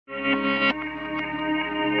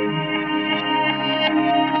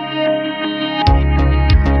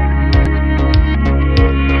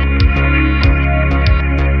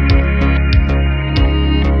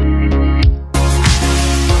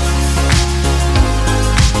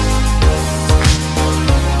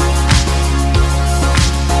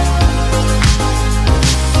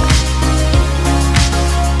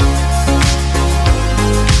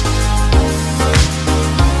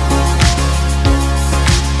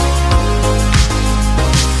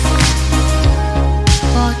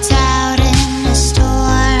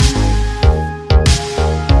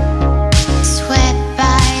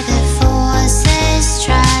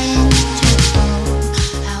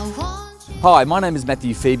Hi, my name is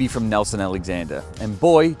Matthew Febey from Nelson Alexander, and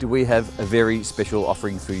boy do we have a very special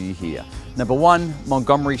offering for you here. Number 1,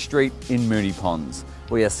 Montgomery Street in Moonee Ponds.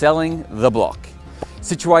 We are selling the block.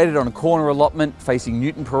 Situated on a corner allotment facing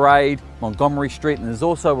Newton Parade, Montgomery Street, and there's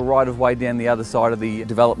also a right of way down the other side of the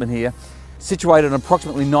development here. Situated on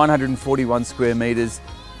approximately 941 square metres,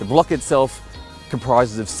 the block itself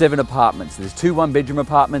comprises of 7 apartments. There's 2 one-bedroom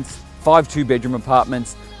apartments, 5 two-bedroom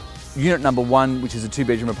apartments. Unit number 1, which is a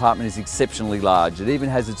 2-bedroom apartment, is exceptionally large. It even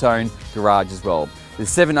has its own garage as well. There's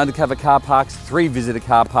 7 undercover car parks, 3 visitor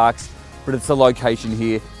car parks, but it's the location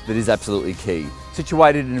here that is absolutely key.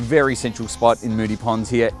 Situated in a very central spot in Moonee Ponds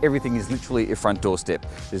here, everything is literally at your front doorstep.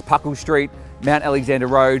 There's Puckle Street, Mount Alexander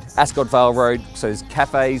Road, Ascot Vale Road, so there's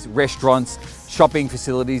cafes, restaurants, shopping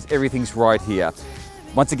facilities, everything's right here.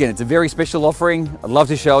 Once again, it's a very special offering. I'd love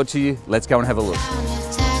to show it to you. Let's go and have a look.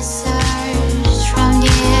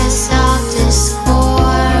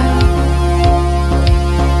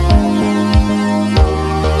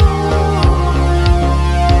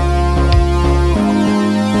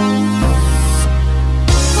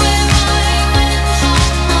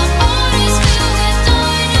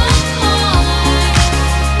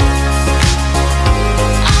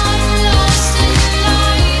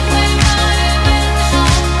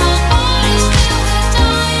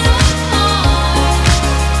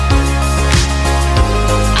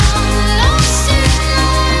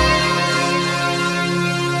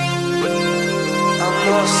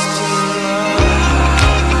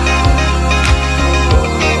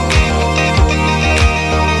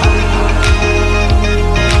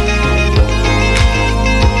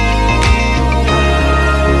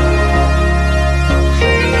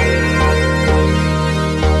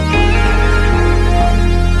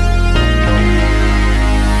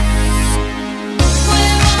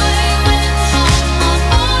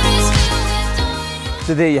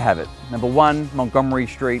 So there you have it, number 1, Montgomery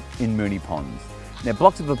Street in Moonee Ponds. Now,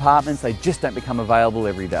 blocks of apartments, they just don't become available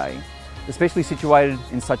every day, especially situated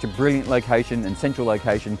in such a brilliant location and central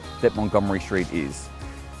location that Montgomery Street is.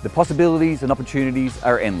 The possibilities and opportunities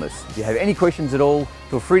are endless. If you have any questions at all,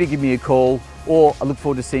 feel free to give me a call, or I look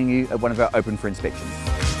forward to seeing you at one of our open for inspections.